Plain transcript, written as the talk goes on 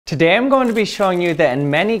Today I'm going to be showing you that in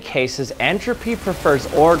many cases, entropy prefers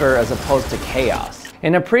order as opposed to chaos.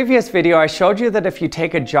 In a previous video, I showed you that if you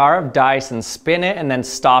take a jar of dice and spin it and then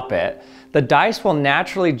stop it, the dice will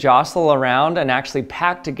naturally jostle around and actually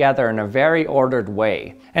pack together in a very ordered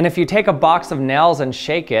way. And if you take a box of nails and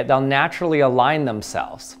shake it, they'll naturally align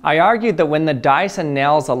themselves. I argued that when the dice and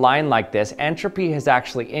nails align like this, entropy has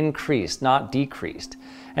actually increased, not decreased.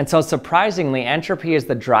 And so surprisingly, entropy is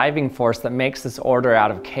the driving force that makes this order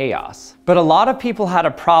out of chaos. But a lot of people had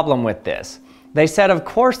a problem with this. They said, of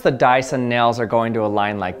course the dice and nails are going to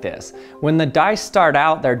align like this. When the dice start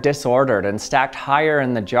out, they're disordered and stacked higher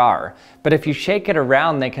in the jar. But if you shake it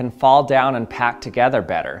around, they can fall down and pack together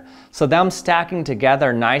better. So them stacking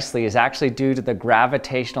together nicely is actually due to the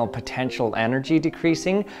gravitational potential energy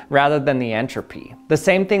decreasing rather than the entropy. The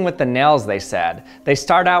same thing with the nails, they said. They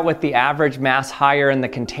start out with the average mass higher in the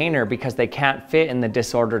container because they can't fit in the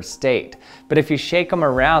disordered state. But if you shake them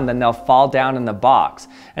around, then they'll fall down in the box.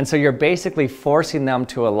 And so you're basically forcing them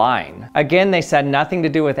to align. Again, they said nothing to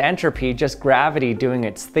do with entropy, just gravity doing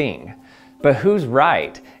its thing. But who's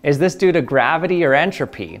right? Is this due to gravity or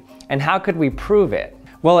entropy? And how could we prove it?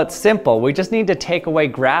 Well, it's simple. We just need to take away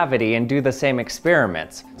gravity and do the same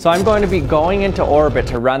experiments. So I'm going to be going into orbit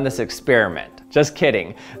to run this experiment. Just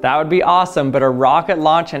kidding. That would be awesome, but a rocket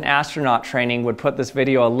launch and astronaut training would put this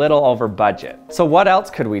video a little over budget. So what else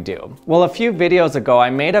could we do? Well, a few videos ago, I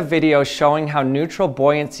made a video showing how neutral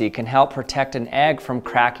buoyancy can help protect an egg from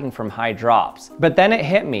cracking from high drops. But then it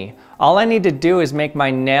hit me. All I need to do is make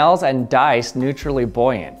my nails and dice neutrally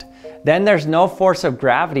buoyant. Then there's no force of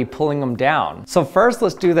gravity pulling them down. So first,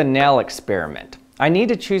 let's do the nail experiment. I need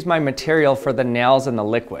to choose my material for the nails and the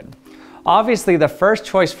liquid. Obviously, the first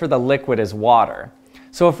choice for the liquid is water.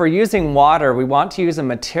 So if we're using water, we want to use a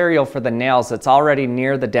material for the nails that's already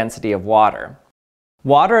near the density of water.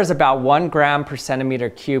 Water is about 1 gram per centimeter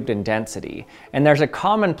cubed in density, and there's a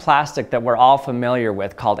common plastic that we're all familiar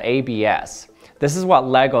with called ABS. This is what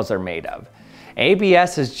Legos are made of.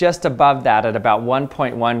 ABS is just above that at about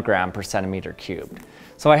 1.1 gram per centimeter cubed.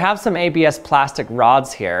 So I have some ABS plastic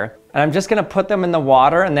rods here, and I'm just going to put them in the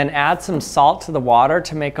water and then add some salt to the water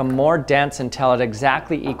to make them more dense until it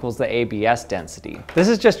exactly equals the ABS density. This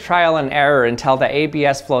is just trial and error until the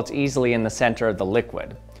ABS floats easily in the center of the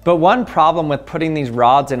liquid. But one problem with putting these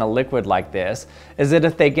rods in a liquid like this is that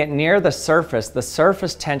if they get near the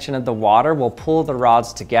surface tension of the water will pull the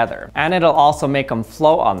rods together, and it'll also make them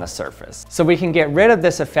float on the surface. So we can get rid of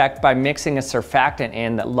this effect by mixing a surfactant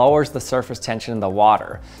in that lowers the surface tension of the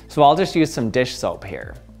water. So I'll just use some dish soap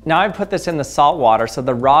here. Now I put this in the salt water so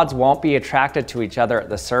the rods won't be attracted to each other at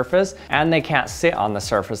the surface and they can't sit on the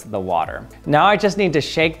surface of the water. Now I just need to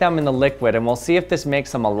shake them in the liquid and we'll see if this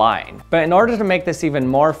makes them align. But in order to make this even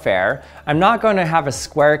more fair, I'm not going to have a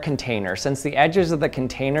square container since the edges of the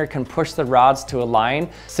container can push the rods to align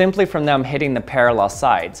simply from them hitting the parallel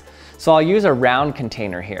sides. So I'll use a round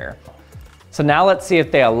container here. So now let's see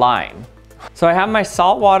if they align. So I have my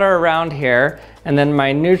salt water around here and then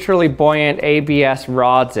my neutrally buoyant ABS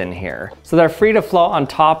rods in here. So they're free to float on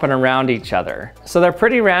top and around each other. So they're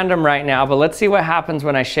pretty random right now, but let's see what happens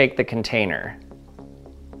when I shake the container.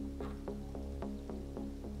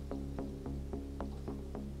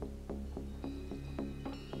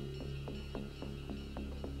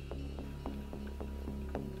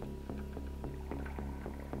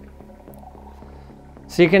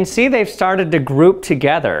 So you can see they've started to group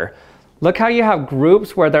together. Look how you have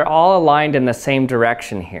groups where they're all aligned in the same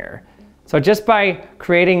direction here. So just by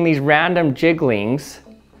creating these random jigglings,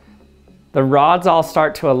 the rods all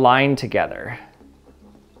start to align together.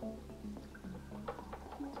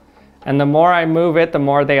 And the more I move it, the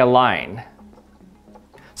more they align.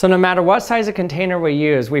 So no matter what size of container we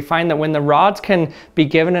use, we find that when the rods can be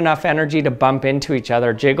given enough energy to bump into each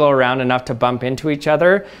other, jiggle around enough to bump into each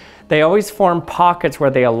other, they always form pockets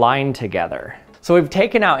where they align together. So we've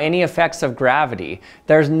taken out any effects of gravity.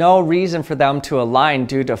 There's no reason for them to align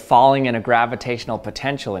due to falling in a gravitational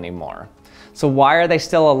potential anymore. So why are they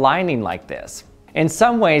still aligning like this? In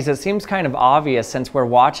some ways, it seems kind of obvious since we're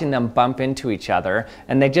watching them bump into each other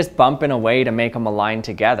and they just bump in a way to make them align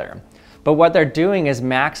together. But what they're doing is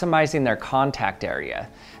maximizing their contact area.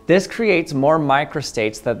 This creates more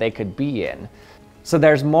microstates that they could be in. So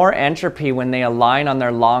there's more entropy when they align on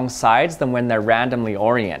their long sides than when they're randomly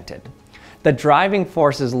oriented. The driving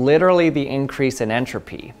force is literally the increase in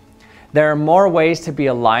entropy. There are more ways to be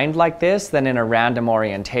aligned like this than in a random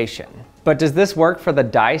orientation. But does this work for the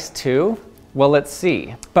dice too? Well, let's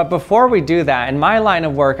see. But before we do that, in my line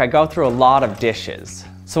of work, I go through a lot of dishes.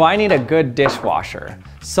 So I need a good dishwasher.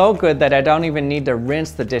 So good that I don't even need to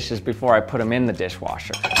rinse the dishes before I put them in the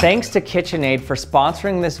dishwasher. Thanks to KitchenAid for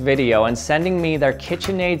sponsoring this video and sending me their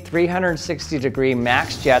KitchenAid 360-degree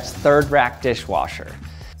Max Jets third rack dishwasher.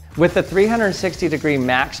 With the 360-degree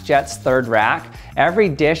Max Jets third rack, every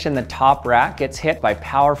dish in the top rack gets hit by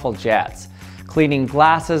powerful jets, cleaning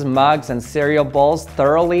glasses, mugs, and cereal bowls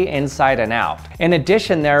thoroughly inside and out. In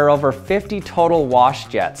addition, there are over 50 total wash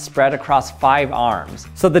jets spread across 5 arms,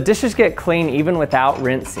 so the dishes get clean even without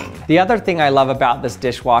rinsing. The other thing I love about this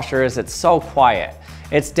dishwasher is it's so quiet.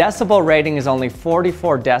 Its decibel rating is only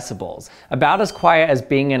 44 decibels, about as quiet as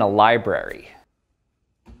being in a library.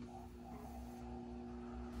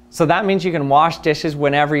 So that means you can wash dishes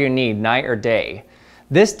whenever you need, night or day.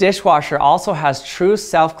 This dishwasher also has true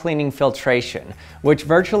self-cleaning filtration, which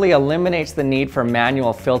virtually eliminates the need for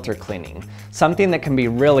manual filter cleaning, something that can be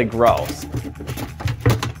really gross.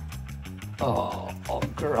 Oh,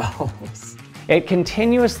 gross. It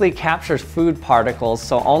continuously captures food particles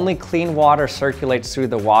so only clean water circulates through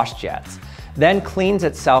the wash jets, then cleans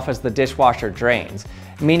itself as the dishwasher drains,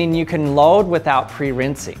 meaning you can load without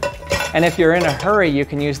pre-rinsing. And if you're in a hurry, you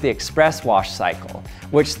can use the express wash cycle,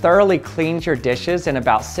 which thoroughly cleans your dishes in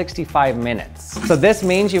about 65 minutes. So this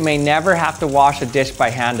means you may never have to wash a dish by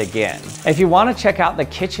hand again. If you want to check out the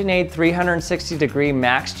KitchenAid 360-degree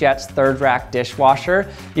Max Jets third rack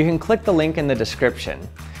dishwasher, you can click the link in the description.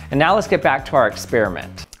 And now let's get back to our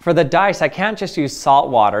experiment. For the dice, I can't just use salt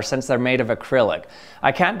water since they're made of acrylic.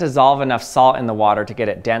 I can't dissolve enough salt in the water to get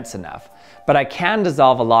it dense enough, but I can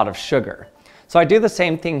dissolve a lot of sugar. So I do the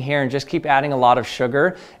same thing here and just keep adding a lot of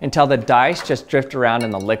sugar until the dice just drift around in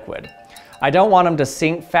the liquid. I don't want them to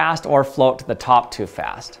sink fast or float to the top too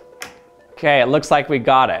fast. Okay, it looks like we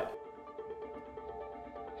got it.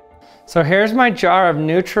 So here's my jar of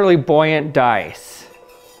neutrally buoyant dice.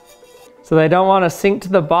 So they don't want to sink to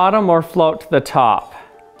the bottom or float to the top.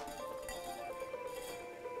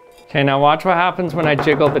 Okay, now watch what happens when I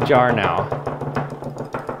jiggle the jar now.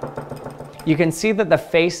 You can see that the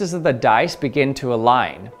faces of the dice begin to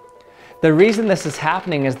align. The reason this is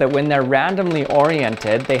happening is that when they're randomly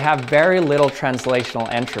oriented, they have very little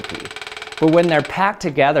translational entropy. But when they're packed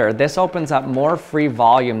together, this opens up more free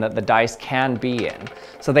volume that the dice can be in.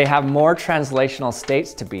 So they have more translational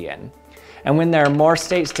states to be in. And when there are more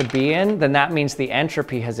states to be in, then that means the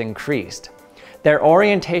entropy has increased. Their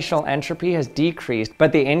orientational entropy has decreased,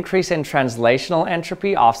 but the increase in translational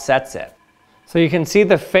entropy offsets it. So you can see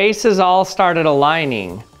the faces all started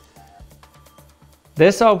aligning.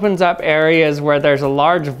 This opens up areas where there's a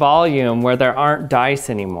large volume where there aren't dice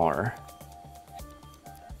anymore.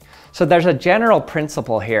 So there's a general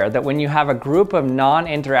principle here that when you have a group of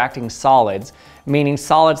non-interacting solids, meaning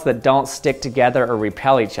solids that don't stick together or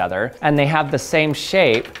repel each other, and they have the same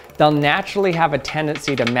shape, they'll naturally have a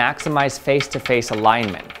tendency to maximize face-to-face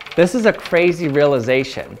alignment. This is a crazy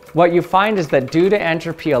realization. What you find is that due to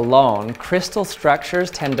entropy alone, crystal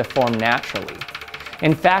structures tend to form naturally.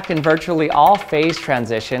 In fact, in virtually all phase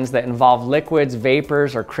transitions that involve liquids,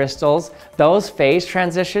 vapors, or crystals, those phase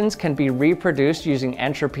transitions can be reproduced using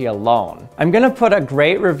entropy alone. I'm going to put a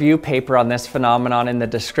great review paper on this phenomenon in the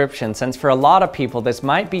description, since for a lot of people this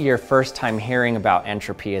might be your first time hearing about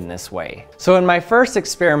entropy in this way. So in my first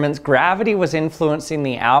experiments, gravity was influencing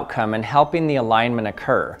the outcome and helping the alignment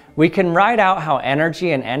occur. We can write out how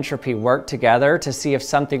energy and entropy work together to see if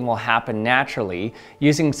something will happen naturally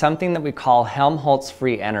using something that we call Helmholtz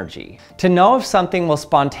free energy. To know if something will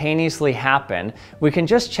spontaneously happen, we can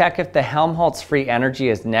just check if the Helmholtz free energy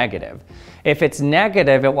is negative. If it's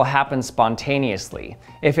negative, it will happen spontaneously.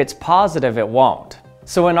 If it's positive, it won't.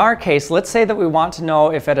 So in our case, let's say that we want to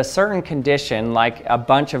know if at a certain condition, like a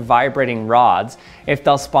bunch of vibrating rods, if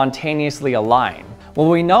they'll spontaneously align. Well,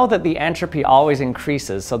 we know that the entropy always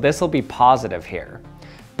increases, so this will be positive here.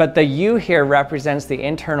 But the U here represents the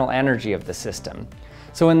internal energy of the system.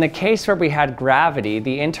 So in the case where we had gravity,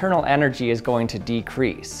 the internal energy is going to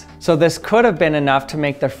decrease. So this could have been enough to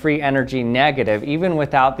make the free energy negative even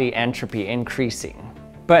without the entropy increasing.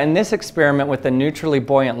 But in this experiment with the neutrally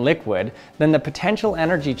buoyant liquid, then the potential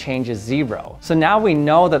energy change is 0. So now we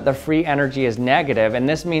know that the free energy is negative, and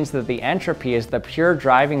this means that the entropy is the pure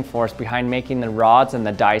driving force behind making the rods and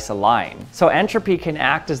the dice align. So entropy can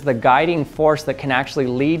act as the guiding force that can actually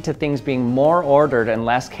lead to things being more ordered and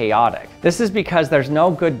less chaotic. This is because there's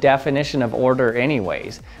no good definition of order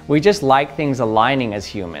anyways. We just like things aligning as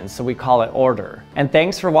humans, so we call it order. And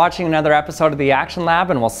thanks for watching another episode of the Action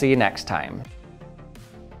Lab, and we'll see you next time.